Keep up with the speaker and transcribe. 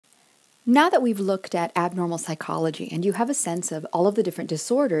Now that we've looked at abnormal psychology and you have a sense of all of the different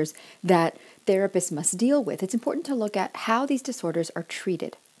disorders that therapists must deal with, it's important to look at how these disorders are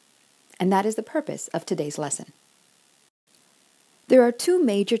treated. And that is the purpose of today's lesson. There are two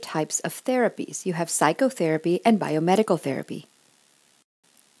major types of therapies. You have psychotherapy and biomedical therapy.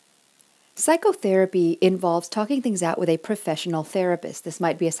 Psychotherapy involves talking things out with a professional therapist. This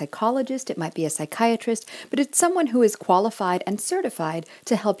might be a psychologist, it might be a psychiatrist, but it's someone who is qualified and certified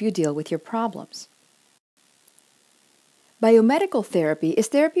to help you deal with your problems. Biomedical therapy is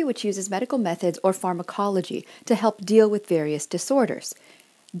therapy which uses medical methods or pharmacology to help deal with various disorders.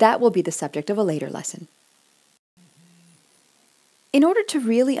 That will be the subject of a later lesson. In order to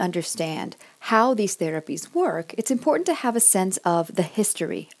really understand how these therapies work, it's important to have a sense of the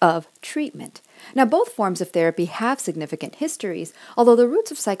history of treatment. Now, both forms of therapy have significant histories, although the roots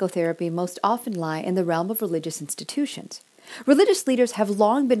of psychotherapy most often lie in the realm of religious institutions. Religious leaders have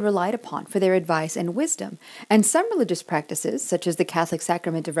long been relied upon for their advice and wisdom, and some religious practices, such as the Catholic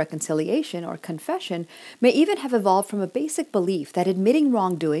Sacrament of Reconciliation or confession, may even have evolved from a basic belief that admitting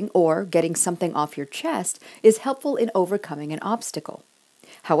wrongdoing or getting something off your chest is helpful in overcoming an obstacle.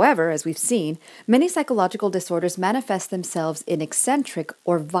 However, as we've seen, many psychological disorders manifest themselves in eccentric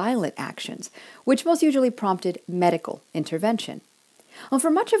or violent actions, which most usually prompted medical intervention. Well,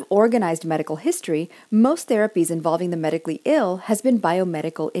 for much of organized medical history, most therapies involving the medically ill has been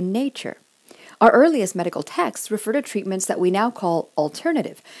biomedical in nature. Our earliest medical texts refer to treatments that we now call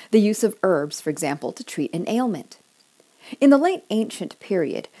alternative, the use of herbs, for example, to treat an ailment. In the late ancient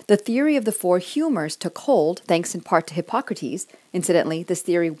period, the theory of the four humors took hold, thanks in part to Hippocrates. Incidentally, this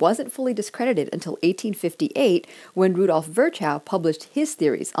theory wasn't fully discredited until 1858, when Rudolf Virchow published his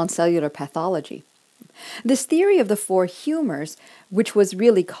theories on cellular pathology. This theory of the four humors, which was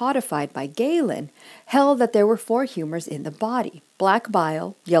really codified by Galen, held that there were four humors in the body: black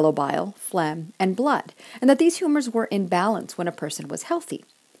bile, yellow bile, phlegm, and blood, and that these humors were in balance when a person was healthy.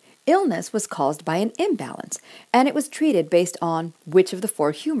 Illness was caused by an imbalance, and it was treated based on which of the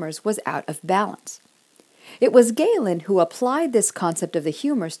four humors was out of balance. It was Galen who applied this concept of the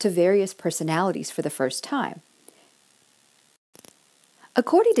humors to various personalities for the first time.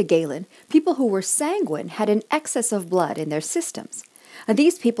 According to Galen, people who were sanguine had an excess of blood in their systems.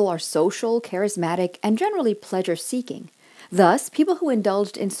 These people are social, charismatic, and generally pleasure-seeking. Thus, people who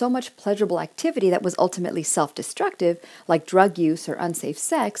indulged in so much pleasurable activity that was ultimately self-destructive, like drug use or unsafe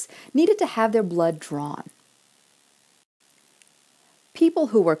sex, needed to have their blood drawn. People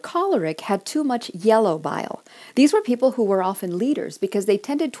who were choleric had too much yellow bile. These were people who were often leaders because they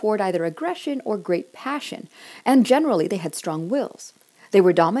tended toward either aggression or great passion, and generally they had strong wills. They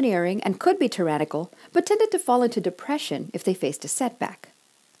were domineering and could be tyrannical, but tended to fall into depression if they faced a setback.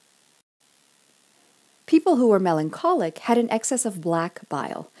 People who were melancholic had an excess of black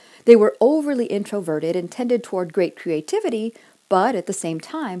bile. They were overly introverted and tended toward great creativity, but at the same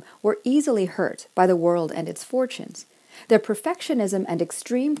time were easily hurt by the world and its fortunes. Their perfectionism and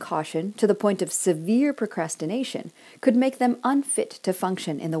extreme caution, to the point of severe procrastination, could make them unfit to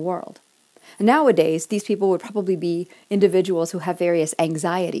function in the world. Nowadays, these people would probably be individuals who have various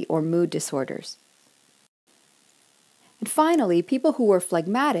anxiety or mood disorders. And finally, people who were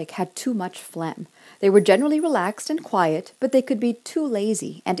phlegmatic had too much phlegm. They were generally relaxed and quiet, but they could be too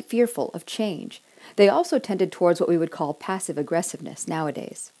lazy and fearful of change. They also tended towards what we would call passive aggressiveness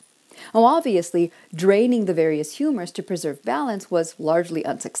nowadays. Now, obviously, draining the various humors to preserve balance was largely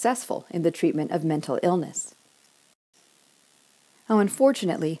unsuccessful in the treatment of mental illness. Now,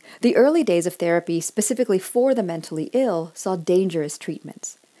 unfortunately, the early days of therapy specifically for the mentally ill saw dangerous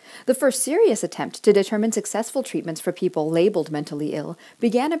treatments. The first serious attempt to determine successful treatments for people labeled mentally ill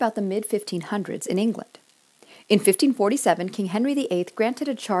began about the mid-1500s in England. In 1547, King Henry VIII granted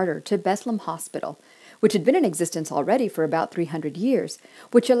a charter to Bethlehem Hospital, which had been in existence already for about 300 years,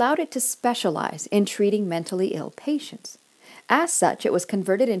 which allowed it to specialize in treating mentally ill patients. As such, it was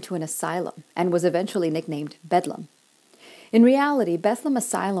converted into an asylum and was eventually nicknamed Bedlam. In reality, Bethlehem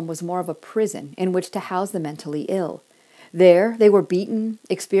Asylum was more of a prison in which to house the mentally ill. There, they were beaten,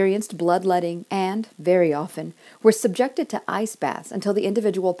 experienced bloodletting, and, very often, were subjected to ice baths until the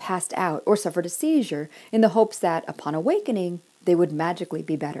individual passed out or suffered a seizure in the hopes that, upon awakening, they would magically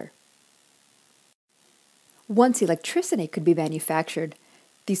be better. Once electricity could be manufactured,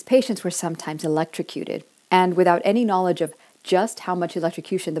 these patients were sometimes electrocuted, and without any knowledge of just how much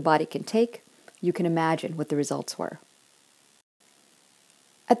electrocution the body can take, you can imagine what the results were.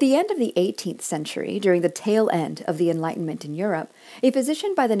 At the end of the 18th century, during the tail end of the Enlightenment in Europe, a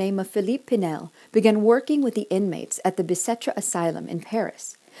physician by the name of Philippe Pinel began working with the inmates at the Bicêtre Asylum in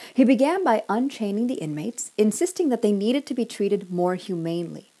Paris. He began by unchaining the inmates, insisting that they needed to be treated more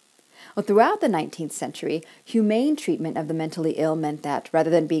humanely. Well, throughout the 19th century, humane treatment of the mentally ill meant that, rather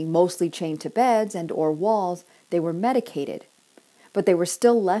than being mostly chained to beds and or walls, they were medicated, but they were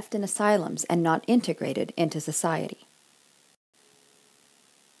still left in asylums and not integrated into society.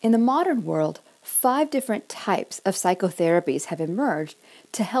 In the modern world, 5 different types of psychotherapies have emerged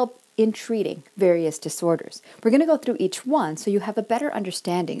to help in treating various disorders. We're going to go through each one so you have a better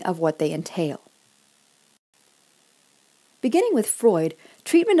understanding of what they entail. Beginning with Freud,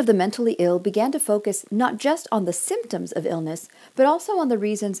 treatment of the mentally ill began to focus not just on the symptoms of illness, but also on the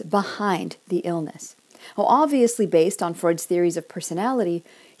reasons behind the illness. Well, obviously based on Freud's theories of personality,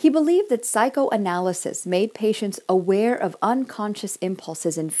 he believed that psychoanalysis made patients aware of unconscious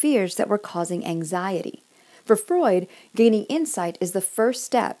impulses and fears that were causing anxiety. For Freud, gaining insight is the first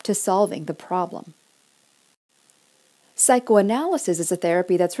step to solving the problem. Psychoanalysis is a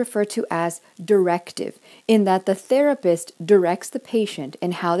therapy that's referred to as directive, in that the therapist directs the patient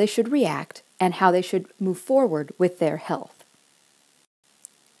in how they should react and how they should move forward with their health.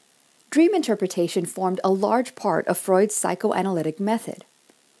 Dream interpretation formed a large part of Freud's psychoanalytic method.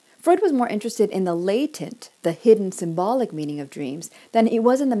 Freud was more interested in the latent, the hidden symbolic meaning of dreams than he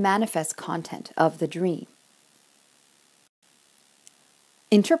was in the manifest content of the dream.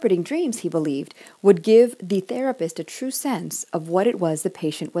 Interpreting dreams, he believed, would give the therapist a true sense of what it was the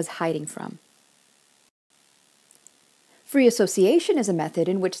patient was hiding from. Free association is a method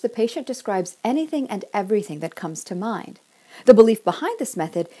in which the patient describes anything and everything that comes to mind. The belief behind this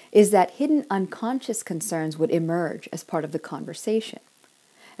method is that hidden unconscious concerns would emerge as part of the conversation.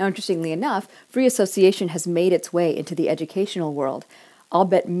 Now, interestingly enough, free association has made its way into the educational world. I'll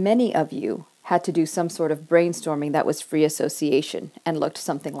bet many of you had to do some sort of brainstorming that was free association and looked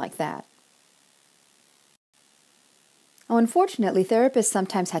something like that. Oh, unfortunately, therapists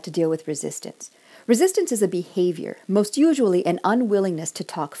sometimes had to deal with resistance. Resistance is a behavior, most usually an unwillingness to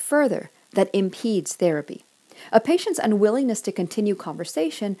talk further, that impedes therapy. A patient's unwillingness to continue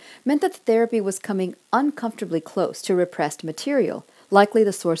conversation meant that the therapy was coming uncomfortably close to repressed material, likely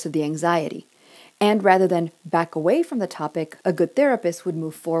the source of the anxiety. And rather than back away from the topic, a good therapist would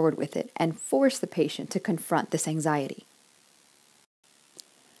move forward with it and force the patient to confront this anxiety.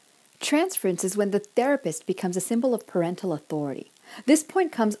 Transference is when the therapist becomes a symbol of parental authority. This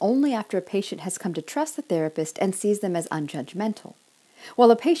point comes only after a patient has come to trust the therapist and sees them as unjudgmental.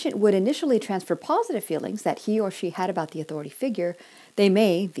 While a patient would initially transfer positive feelings that he or she had about the authority figure, they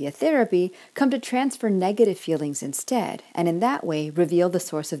may, via therapy, come to transfer negative feelings instead, and in that way reveal the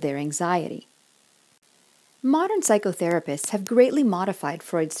source of their anxiety. Modern psychotherapists have greatly modified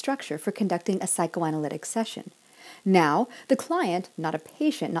Freud's structure for conducting a psychoanalytic session. Now, the client, not a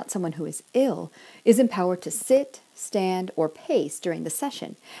patient, not someone who is ill, is empowered to sit, stand, or pace during the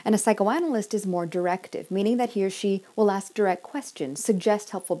session, and a psychoanalyst is more directive, meaning that he or she will ask direct questions,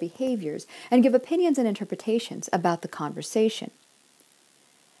 suggest helpful behaviors, and give opinions and interpretations about the conversation.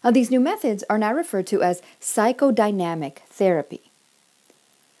 Now, these new methods are now referred to as psychodynamic therapy,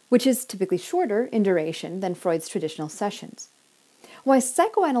 which is typically shorter in duration than Freud's traditional sessions. While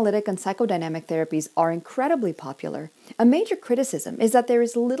psychoanalytic and psychodynamic therapies are incredibly popular, a major criticism is that there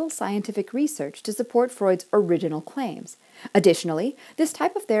is little scientific research to support Freud's original claims. Additionally, this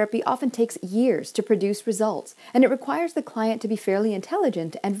type of therapy often takes years to produce results, and it requires the client to be fairly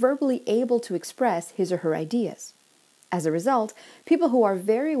intelligent and verbally able to express his or her ideas. As a result, people who are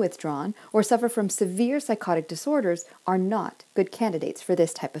very withdrawn or suffer from severe psychotic disorders are not good candidates for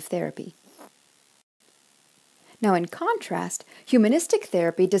this type of therapy. Now, in contrast, humanistic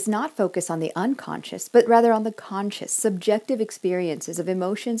therapy does not focus on the unconscious, but rather on the conscious, subjective experiences of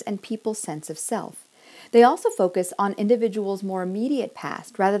emotions and people's sense of self. They also focus on individuals' more immediate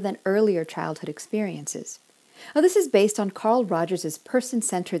past rather than earlier childhood experiences. Now, this is based on Carl Rogers'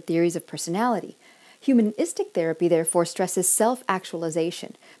 person-centered theories of personality. Humanistic therapy, therefore, stresses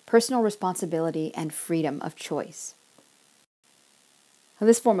self-actualization, personal responsibility, and freedom of choice. Now,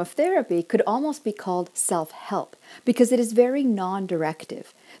 this form of therapy could almost be called self-help because it is very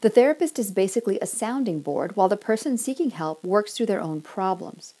non-directive. The therapist is basically a sounding board while the person seeking help works through their own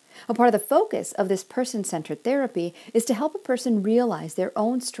problems. A part of the focus of this person-centered therapy is to help a person realize their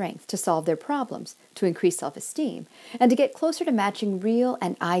own strength to solve their problems, to increase self-esteem, and to get closer to matching real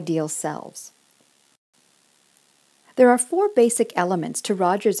and ideal selves. There are 4 basic elements to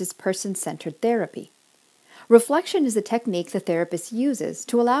Rogers' person-centered therapy. Reflection is a technique the therapist uses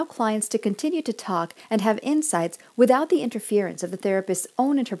to allow clients to continue to talk and have insights without the interference of the therapist's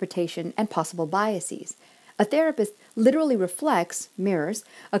own interpretation and possible biases. A therapist literally reflects, mirrors,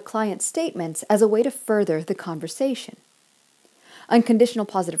 a client's statements as a way to further the conversation. Unconditional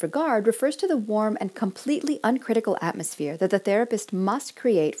positive regard refers to the warm and completely uncritical atmosphere that the therapist must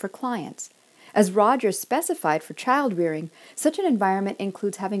create for clients. As Rogers specified for child rearing, such an environment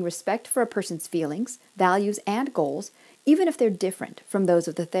includes having respect for a person's feelings, values, and goals, even if they're different from those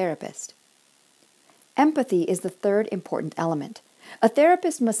of the therapist. Empathy is the third important element. A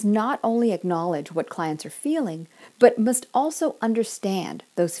therapist must not only acknowledge what clients are feeling, but must also understand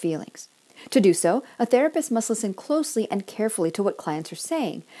those feelings. To do so, a therapist must listen closely and carefully to what clients are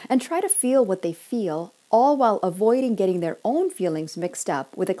saying and try to feel what they feel, all while avoiding getting their own feelings mixed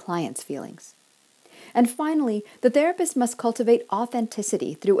up with a client's feelings. And finally, the therapist must cultivate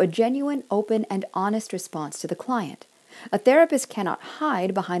authenticity through a genuine, open, and honest response to the client. A therapist cannot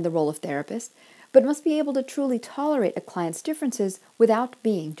hide behind the role of therapist, but must be able to truly tolerate a client's differences without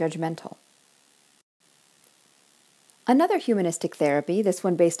being judgmental. Another humanistic therapy, this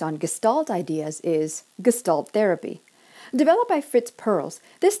one based on Gestalt ideas, is Gestalt therapy. Developed by Fritz Perls,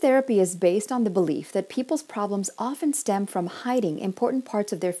 this therapy is based on the belief that people's problems often stem from hiding important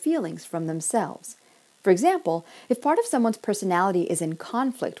parts of their feelings from themselves. For example, if part of someone's personality is in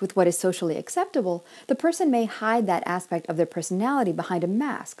conflict with what is socially acceptable, the person may hide that aspect of their personality behind a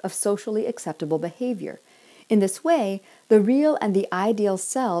mask of socially acceptable behavior. In this way, the real and the ideal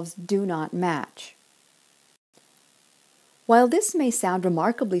selves do not match. While this may sound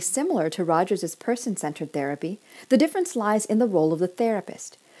remarkably similar to Rogers' person-centered therapy, the difference lies in the role of the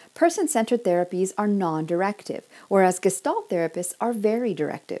therapist. Person-centered therapies are non-directive, whereas Gestalt therapists are very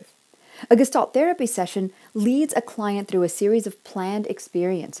directive. A Gestalt therapy session leads a client through a series of planned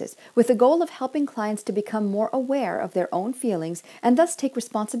experiences with the goal of helping clients to become more aware of their own feelings and thus take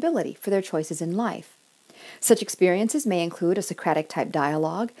responsibility for their choices in life. Such experiences may include a Socratic-type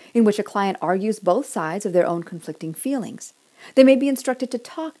dialogue in which a client argues both sides of their own conflicting feelings. They may be instructed to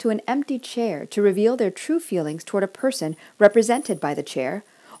talk to an empty chair to reveal their true feelings toward a person represented by the chair,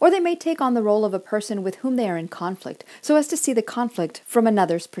 or they may take on the role of a person with whom they are in conflict, so as to see the conflict from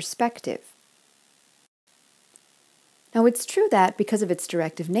another's perspective. Now, it's true that, because of its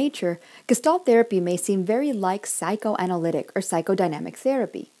directive nature, Gestalt therapy may seem very like psychoanalytic or psychodynamic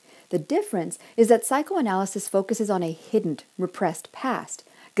therapy. The difference is that psychoanalysis focuses on a hidden, repressed past.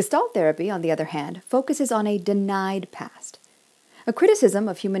 Gestalt therapy, on the other hand, focuses on a denied past. A criticism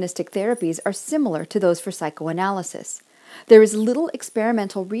of humanistic therapies are similar to those for psychoanalysis. There is little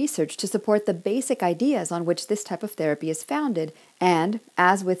experimental research to support the basic ideas on which this type of therapy is founded, and,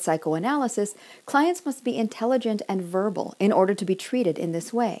 as with psychoanalysis, clients must be intelligent and verbal in order to be treated in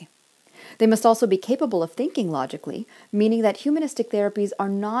this way. They must also be capable of thinking logically, meaning that humanistic therapies are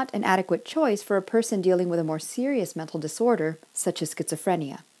not an adequate choice for a person dealing with a more serious mental disorder, such as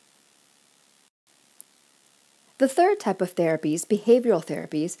schizophrenia. The third type of therapies, behavioral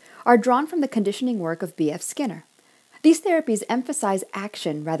therapies, are drawn from the conditioning work of B.F. Skinner. These therapies emphasize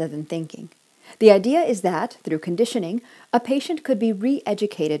action rather than thinking. The idea is that, through conditioning, a patient could be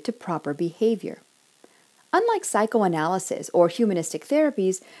re-educated to proper behavior. Unlike psychoanalysis or humanistic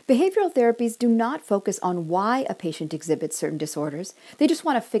therapies, behavioral therapies do not focus on why a patient exhibits certain disorders. They just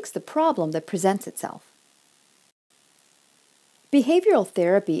want to fix the problem that presents itself. Behavioral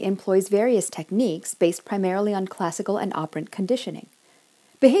therapy employs various techniques based primarily on classical and operant conditioning.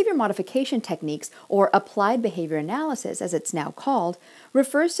 Behavior modification techniques, or applied behavior analysis as it's now called,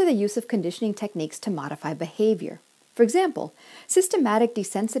 refers to the use of conditioning techniques to modify behavior. For example, systematic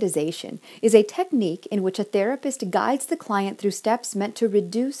desensitization is a technique in which a therapist guides the client through steps meant to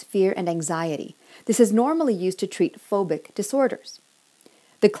reduce fear and anxiety. This is normally used to treat phobic disorders.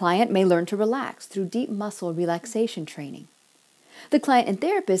 The client may learn to relax through deep muscle relaxation training. The client and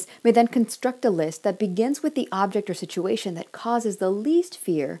therapist may then construct a list that begins with the object or situation that causes the least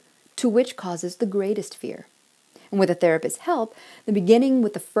fear to which causes the greatest fear. And with the therapist's help, beginning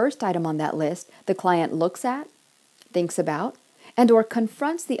with the first item on that list, the client looks at, thinks about, and/or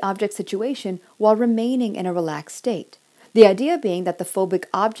confronts the object situation while remaining in a relaxed state. The idea being that the phobic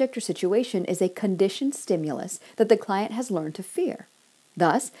object or situation is a conditioned stimulus that the client has learned to fear.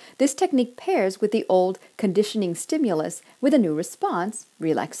 Thus, this technique pairs with the old conditioning stimulus with a new response,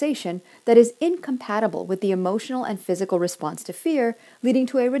 relaxation, that is incompatible with the emotional and physical response to fear, leading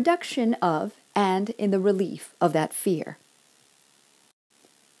to a reduction of and in the relief of that fear.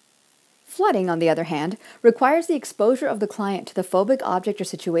 Flooding, on the other hand, requires the exposure of the client to the phobic object or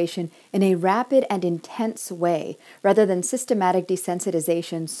situation in a rapid and intense way, rather than systematic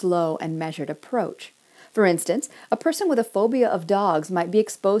desensitization, slow and measured approach. For instance, a person with a phobia of dogs might be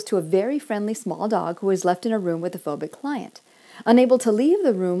exposed to a very friendly small dog who is left in a room with a phobic client. Unable to leave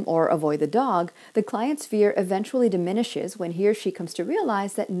the room or avoid the dog, the client's fear eventually diminishes when he or she comes to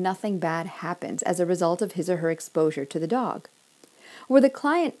realize that nothing bad happens as a result of his or her exposure to the dog. Were the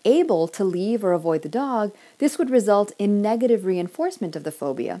client able to leave or avoid the dog, this would result in negative reinforcement of the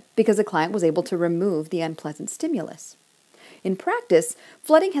phobia because the client was able to remove the unpleasant stimulus. In practice,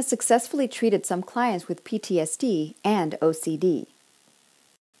 flooding has successfully treated some clients with PTSD and OCD.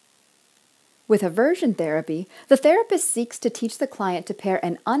 With aversion therapy, the therapist seeks to teach the client to pair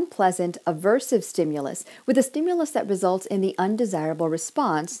an unpleasant, aversive stimulus with a stimulus that results in the undesirable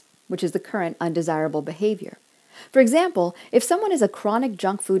response, which is the current undesirable behavior. For example, if someone is a chronic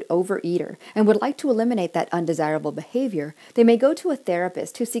junk food overeater and would like to eliminate that undesirable behavior, they may go to a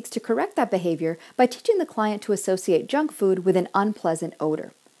therapist who seeks to correct that behavior by teaching the client to associate junk food with an unpleasant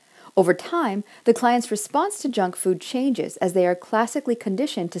odor. Over time, the client's response to junk food changes as they are classically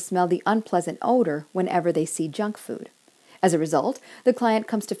conditioned to smell the unpleasant odor whenever they see junk food. As a result, the client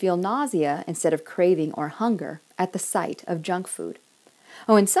comes to feel nausea instead of craving or hunger at the sight of junk food.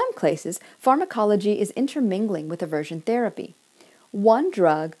 In some cases, pharmacology is intermingling with aversion therapy. One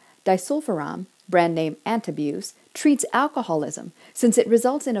drug, disulfiram, brand name Antabuse, treats alcoholism since it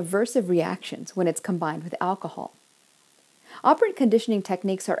results in aversive reactions when it's combined with alcohol. Operant conditioning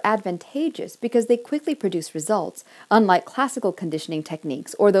techniques are advantageous because they quickly produce results, unlike classical conditioning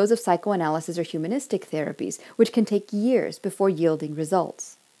techniques or those of psychoanalysis or humanistic therapies, which can take years before yielding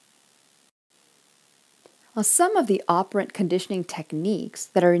results. Some of the operant conditioning techniques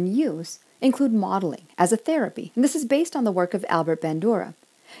that are in use include modeling as a therapy, and this is based on the work of Albert Bandura.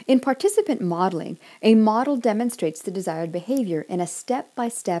 In participant modeling, a model demonstrates the desired behavior in a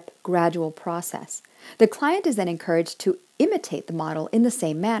step-by-step gradual process. The client is then encouraged to imitate the model in the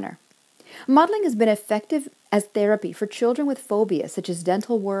same manner. Modeling has been effective as therapy for children with phobias such as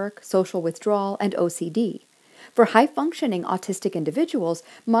dental work, social withdrawal, and OCD. For high-functioning autistic individuals,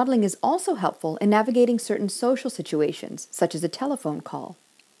 modeling is also helpful in navigating certain social situations, such as a telephone call.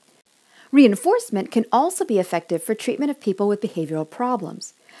 Reinforcement can also be effective for treatment of people with behavioral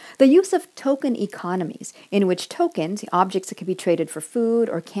problems. The use of token economies, in which tokens, objects that can be traded for food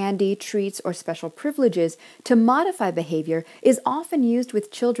or candy, treats, or special privileges, to modify behavior is often used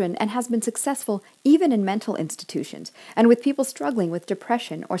with children and has been successful even in mental institutions and with people struggling with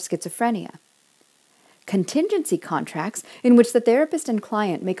depression or schizophrenia. Contingency contracts, in which the therapist and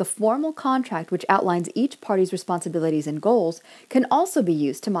client make a formal contract which outlines each party's responsibilities and goals, can also be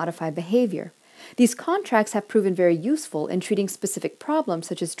used to modify behavior. These contracts have proven very useful in treating specific problems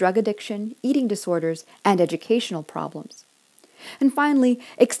such as drug addiction, eating disorders, and educational problems. And finally,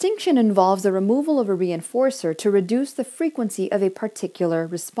 extinction involves the removal of a reinforcer to reduce the frequency of a particular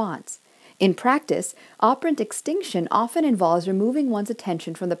response. In practice, operant extinction often involves removing one's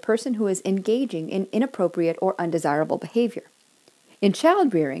attention from the person who is engaging in inappropriate or undesirable behavior. In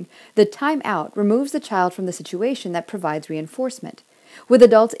child rearing, the time out removes the child from the situation that provides reinforcement. With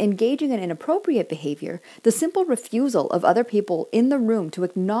adults engaging in inappropriate behavior, the simple refusal of other people in the room to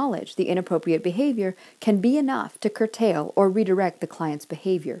acknowledge the inappropriate behavior can be enough to curtail or redirect the client's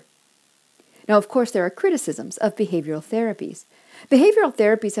behavior. Now, of course, there are criticisms of behavioral therapies. Behavioral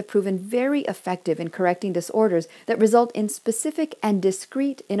therapies have proven very effective in correcting disorders that result in specific and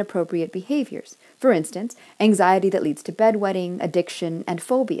discrete inappropriate behaviors. For instance, anxiety that leads to bedwetting, addiction, and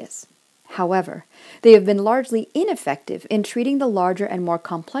phobias. However, they have been largely ineffective in treating the larger and more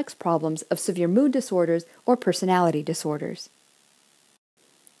complex problems of severe mood disorders or personality disorders.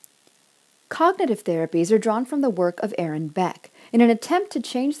 Cognitive therapies are drawn from the work of Aaron Beck in an attempt to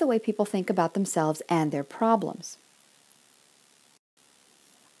change the way people think about themselves and their problems.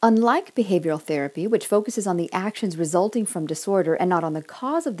 Unlike behavioral therapy, which focuses on the actions resulting from disorder and not on the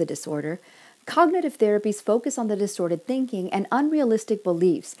cause of the disorder, cognitive therapies focus on the distorted thinking and unrealistic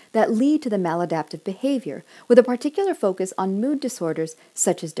beliefs that lead to the maladaptive behavior, with a particular focus on mood disorders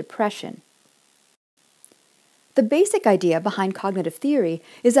such as depression. The basic idea behind cognitive theory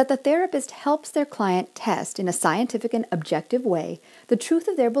is that the therapist helps their client test in a scientific and objective way the truth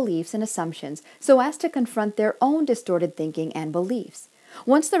of their beliefs and assumptions so as to confront their own distorted thinking and beliefs.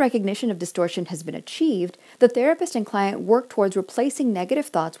 Once the recognition of distortion has been achieved, the therapist and client work towards replacing negative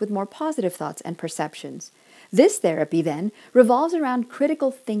thoughts with more positive thoughts and perceptions. This therapy, then, revolves around critical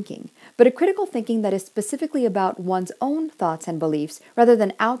thinking, but a critical thinking that is specifically about one's own thoughts and beliefs rather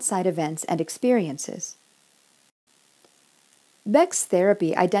than outside events and experiences. Beck's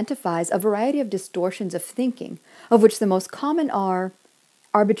therapy identifies a variety of distortions of thinking, of which the most common are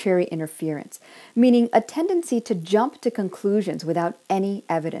arbitrary interference, meaning a tendency to jump to conclusions without any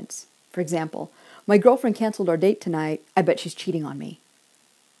evidence. For example, my girlfriend canceled our date tonight. I bet she's cheating on me.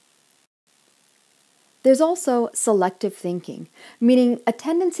 There's also selective thinking, meaning a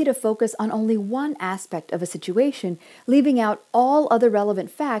tendency to focus on only one aspect of a situation, leaving out all other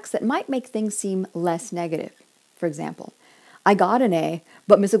relevant facts that might make things seem less negative. For example, I got an A,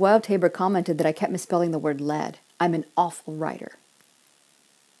 but Ms. Aguayo Tabor commented that I kept misspelling the word lead. I'm an awful writer.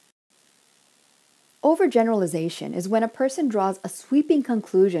 Overgeneralization is when a person draws a sweeping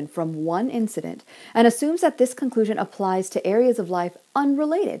conclusion from one incident and assumes that this conclusion applies to areas of life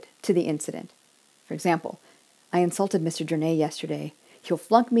unrelated to the incident. For example, I insulted Mr. Journay yesterday. He'll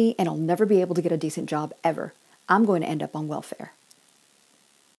flunk me and I'll never be able to get a decent job ever. I'm going to end up on welfare.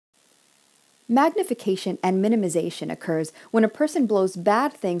 Magnification and minimization occurs when a person blows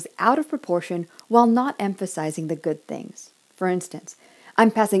bad things out of proportion while not emphasizing the good things. For instance,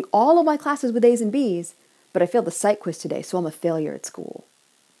 I'm passing all of my classes with A's and B's, but I failed the psych quiz today, so I'm a failure at school.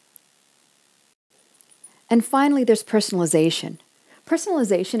 And finally, there's personalization.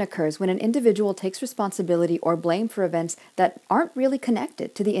 Personalization occurs when an individual takes responsibility or blame for events that aren't really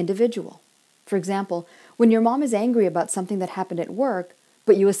connected to the individual. For example, when your mom is angry about something that happened at work,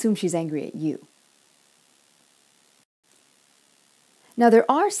 but you assume she's angry at you. Now, there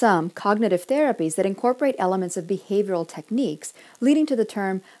are some cognitive therapies that incorporate elements of behavioral techniques, leading to the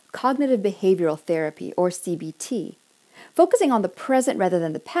term cognitive behavioral therapy, or CBT. Focusing on the present rather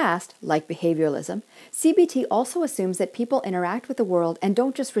than the past, like behavioralism, CBT also assumes that people interact with the world and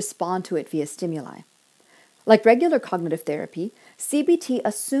don't just respond to it via stimuli. Like regular cognitive therapy, CBT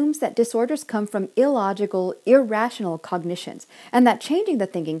assumes that disorders come from illogical, irrational cognitions, and that changing the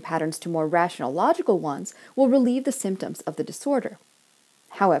thinking patterns to more rational, logical ones will relieve the symptoms of the disorder.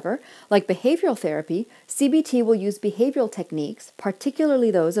 However, like behavioral therapy, CBT will use behavioral techniques, particularly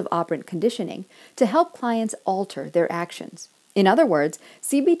those of operant conditioning, to help clients alter their actions. In other words,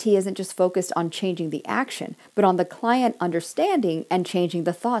 CBT isn't just focused on changing the action, but on the client understanding and changing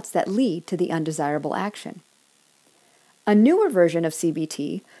the thoughts that lead to the undesirable action. A newer version of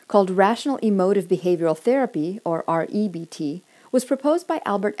CBT, called Rational Emotive Behavioral Therapy, or REBT, was proposed by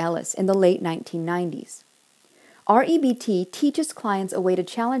Albert Ellis in the late 1990s. REBT teaches clients a way to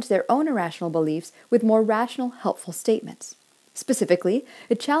challenge their own irrational beliefs with more rational, helpful statements. Specifically,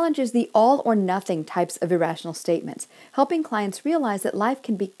 it challenges the all-or-nothing types of irrational statements, helping clients realize that life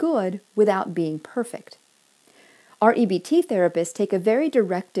can be good without being perfect. REBT therapists take a very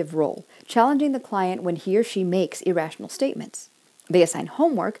directive role, challenging the client when he or she makes irrational statements. They assign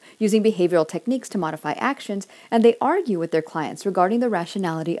homework using behavioral techniques to modify actions, and they argue with their clients regarding the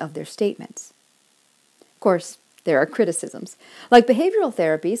rationality of their statements. Of course, there are criticisms. Like behavioral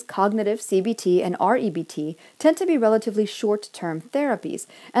therapies, cognitive, CBT, and REBT tend to be relatively short-term therapies,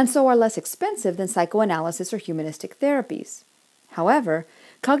 and so are less expensive than psychoanalysis or humanistic therapies. However,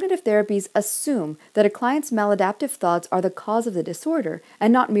 cognitive therapies assume that a client's maladaptive thoughts are the cause of the disorder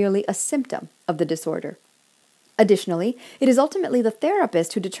and not merely a symptom of the disorder. Additionally, it is ultimately the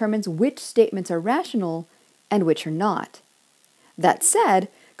therapist who determines which statements are rational and which are not. That said,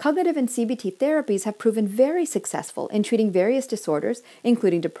 cognitive and CBT therapies have proven very successful in treating various disorders,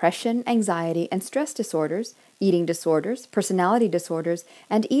 including depression, anxiety, and stress disorders, eating disorders, personality disorders,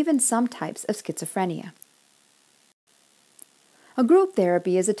 and even some types of schizophrenia. A group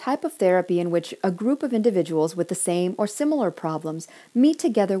therapy is a type of therapy in which a group of individuals with the same or similar problems meet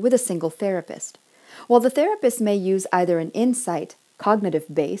together with a single therapist. While the therapist may use either an insight,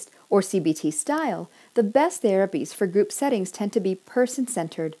 cognitive-based, or CBT style, the best therapies for group settings tend to be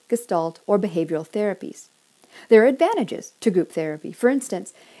person-centered, gestalt, or behavioral therapies. There are advantages to group therapy. For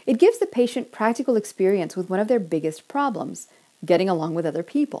instance, it gives the patient practical experience with one of their biggest problems, getting along with other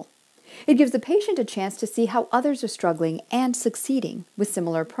people. It gives the patient a chance to see how others are struggling and succeeding with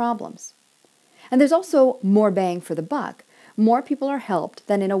similar problems. And there's also more bang for the buck. More people are helped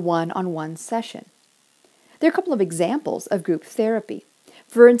than in a one-on-one session. There are a couple of examples of group therapy.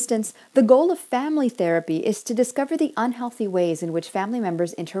 For instance, the goal of family therapy is to discover the unhealthy ways in which family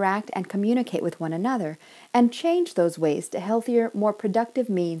members interact and communicate with one another, and change those ways to healthier, more productive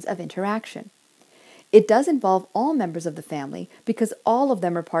means of interaction. It does involve all members of the family because all of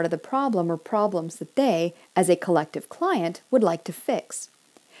them are part of the problem or problems that they, as a collective client, would like to fix.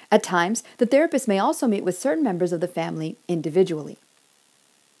 At times, the therapist may also meet with certain members of the family individually.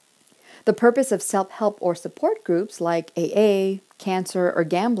 The purpose of self-help or support groups like AA, cancer, or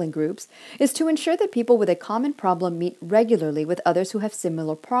gambling groups is to ensure that people with a common problem meet regularly with others who have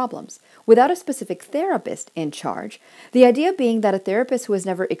similar problems, without a specific therapist in charge, the idea being that a therapist who has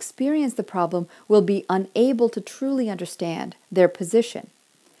never experienced the problem will be unable to truly understand their position.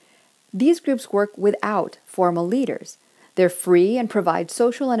 These groups work without formal leaders. They're free and provide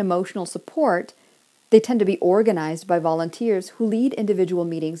social and emotional support. They tend to be organized by volunteers who lead individual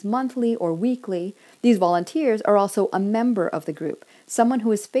meetings monthly or weekly. These volunteers are also a member of the group, someone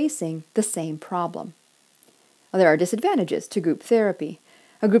who is facing the same problem. There are disadvantages to group therapy.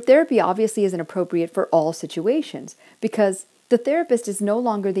 A group therapy obviously isn't appropriate for all situations because the therapist is no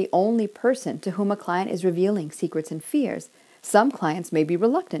longer the only person to whom a client is revealing secrets and fears. Some clients may be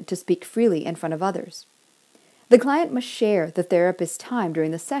reluctant to speak freely in front of others. The client must share the therapist's time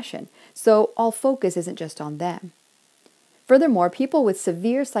during the session, so all focus isn't just on them. Furthermore, people with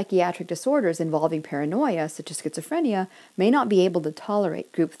severe psychiatric disorders involving paranoia, such as schizophrenia, may not be able to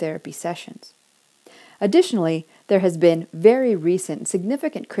tolerate group therapy sessions. Additionally, there has been very recent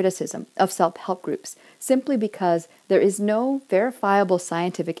significant criticism of self-help groups simply because there is no verifiable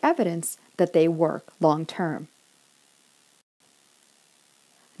scientific evidence that they work long-term.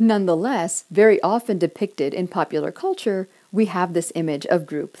 Nonetheless, very often depicted in popular culture, we have this image of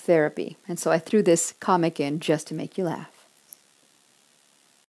group therapy, and so I threw this comic in just to make you laugh.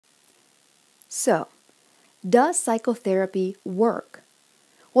 So, does psychotherapy work?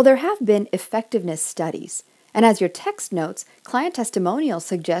 Well, there have been effectiveness studies, and as your text notes, client testimonials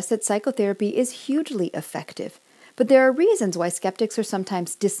suggest that psychotherapy is hugely effective. But there are reasons why skeptics are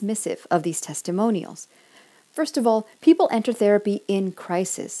sometimes dismissive of these testimonials. First of all, people enter therapy in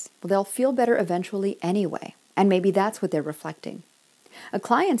crisis. Well, they'll feel better eventually anyway, and maybe that's what they're reflecting.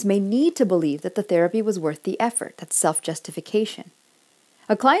 Clients may need to believe that the therapy was worth the effort. That's self-justification.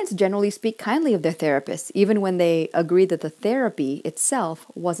 Clients generally speak kindly of their therapists, even when they agree that the therapy itself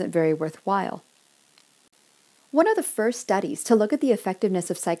wasn't very worthwhile. One of the first studies to look at the effectiveness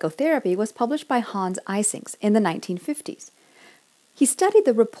of psychotherapy was published by Hans Eysenck in the 1950s. He studied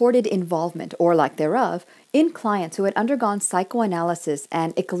the reported involvement, or lack thereof, in clients who had undergone psychoanalysis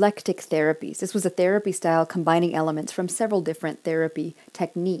and eclectic therapies. This was a therapy style combining elements from several different therapy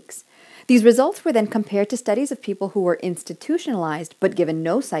techniques. These results were then compared to studies of people who were institutionalized but given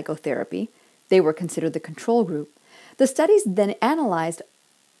no psychotherapy. They were considered the control group. The studies then analyzed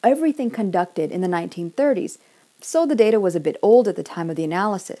everything conducted in the 1930s, so the data was a bit old at the time of the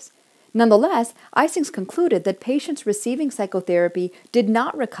analysis. Nonetheless, Eysenck concluded that patients receiving psychotherapy did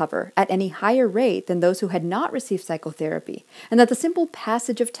not recover at any higher rate than those who had not received psychotherapy, and that the simple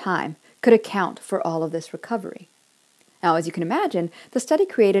passage of time could account for all of this recovery. Now, as you can imagine, the study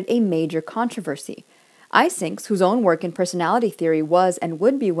created a major controversy. Eysenck, whose own work in personality theory was and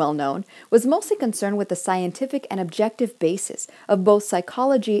would be well known, was mostly concerned with the scientific and objective basis of both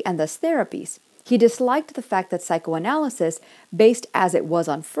psychology and thus therapies. He disliked the fact that psychoanalysis, based as it was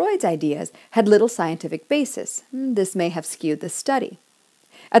on Freud's ideas, had little scientific basis. This may have skewed the study.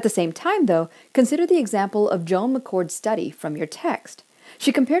 At the same time, though, consider the example of Joan McCord's study from your text.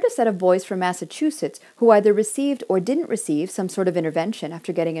 She compared a set of boys from Massachusetts who either received or didn't receive some sort of intervention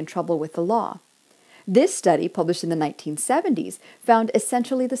after getting in trouble with the law. This study, published in the 1970s, found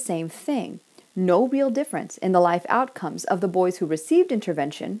essentially the same thing. No real difference in the life outcomes of the boys who received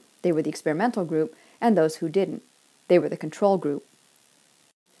intervention, they were the experimental group, and those who didn't, they were the control group.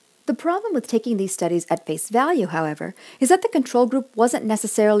 The problem with taking these studies at face value, however, is that the control group wasn't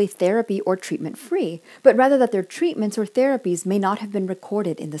necessarily therapy or treatment-free, but rather that their treatments or therapies may not have been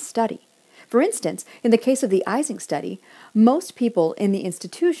recorded in the study. For instance, in the case of the Eysenck study, most people in the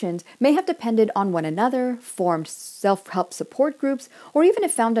institutions may have depended on one another, formed self-help support groups, or even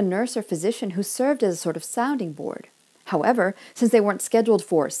have found a nurse or physician who served as a sort of sounding board. However, since they weren't scheduled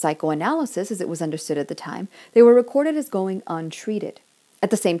for psychoanalysis as it was understood at the time, they were recorded as going untreated. At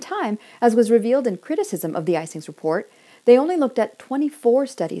the same time, as was revealed in criticism of the Eysenck report, they only looked at 24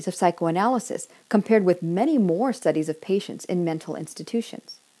 studies of psychoanalysis, compared with many more studies of patients in mental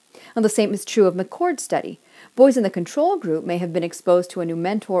institutions. And the same is true of McCord's study. Boys in the control group may have been exposed to a new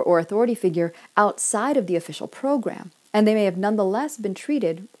mentor or authority figure outside of the official program, and they may have nonetheless been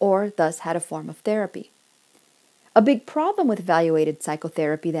treated or thus had a form of therapy. A big problem with evaluated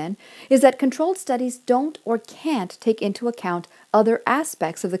psychotherapy, then, is that controlled studies don't or can't take into account other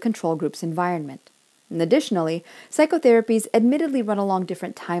aspects of the control group's environment. And additionally, psychotherapies admittedly run along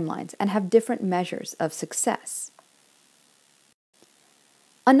different timelines and have different measures of success.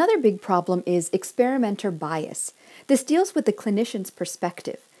 Another big problem is experimenter bias. This deals with the clinician's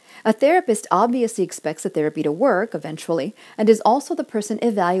perspective. A therapist obviously expects the therapy to work eventually and is also the person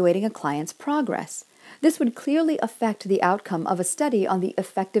evaluating a client's progress. This would clearly affect the outcome of a study on the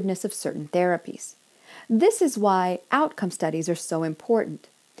effectiveness of certain therapies. This is why outcome studies are so important.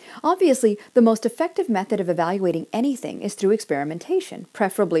 Obviously, the most effective method of evaluating anything is through experimentation,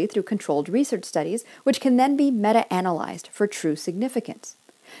 preferably through controlled research studies, which can then be meta-analyzed for true significance.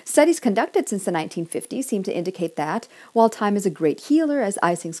 Studies conducted since the 1950s seem to indicate that, while time is a great healer, as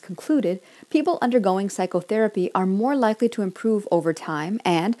Eysenck concluded, people undergoing psychotherapy are more likely to improve over time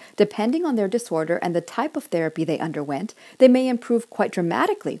and, depending on their disorder and the type of therapy they underwent, they may improve quite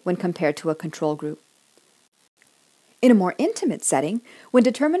dramatically when compared to a control group. In a more intimate setting, when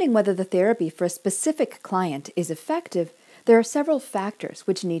determining whether the therapy for a specific client is effective, there are several factors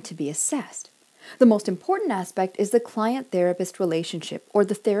which need to be assessed. The most important aspect is the client-therapist relationship, or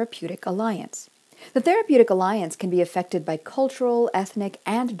the therapeutic alliance. The therapeutic alliance can be affected by cultural, ethnic,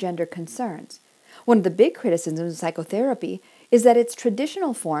 and gender concerns. One of the big criticisms of psychotherapy is that its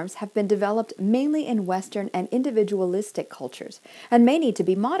traditional forms have been developed mainly in Western and individualistic cultures and may need to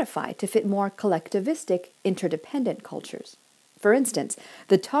be modified to fit more collectivistic, interdependent cultures. For instance,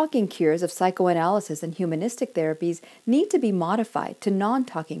 the talking cures of psychoanalysis and humanistic therapies need to be modified to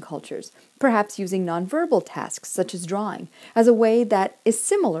non-talking cultures, perhaps using nonverbal tasks such as drawing, as a way that is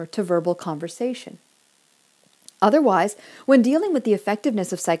similar to verbal conversation. Otherwise, when dealing with the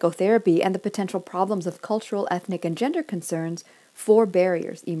effectiveness of psychotherapy and the potential problems of cultural, ethnic, and gender concerns, 4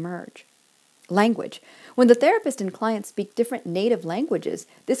 barriers emerge. Language. When the therapist and client speak different native languages,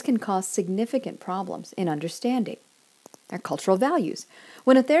 this can cause significant problems in understanding. Our cultural values.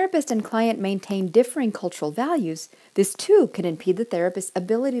 When a therapist and client maintain differing cultural values, this too can impede the therapist's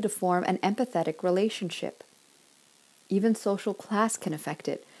ability to form an empathetic relationship. Even social class can affect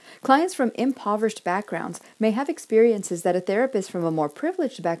it. Clients from impoverished backgrounds may have experiences that a therapist from a more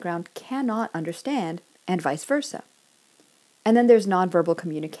privileged background cannot understand, and vice versa. And then there's nonverbal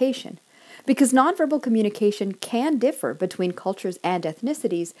communication. Because nonverbal communication can differ between cultures and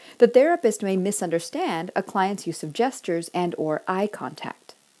ethnicities, the therapist may misunderstand a client's use of gestures and/or eye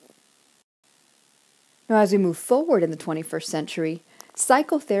contact. Now, as we move forward in the 21st century,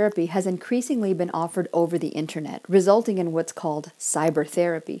 psychotherapy has increasingly been offered over the internet, resulting in what's called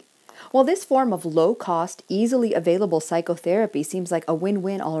cybertherapy. While this form of low-cost, easily available psychotherapy seems like a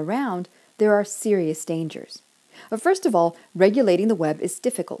win-win all around, there are serious dangers. First of all, regulating the web is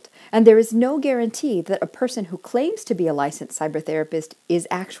difficult, and there is no guarantee that a person who claims to be a licensed cybertherapist is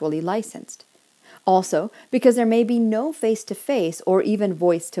actually licensed. Also, because there may be no face-to-face or even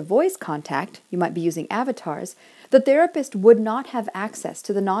voice-to-voice contact, you might be using avatars, the therapist would not have access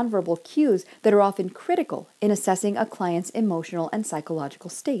to the nonverbal cues that are often critical in assessing a client's emotional and psychological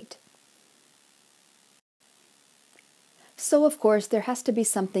state. So, of course, there has to be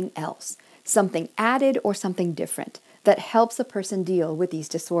something else, something added or something different that helps a person deal with these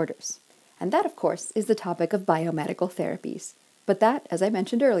disorders. And that, of course, is the topic of biomedical therapies. But that, as I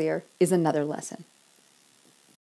mentioned earlier, is another lesson.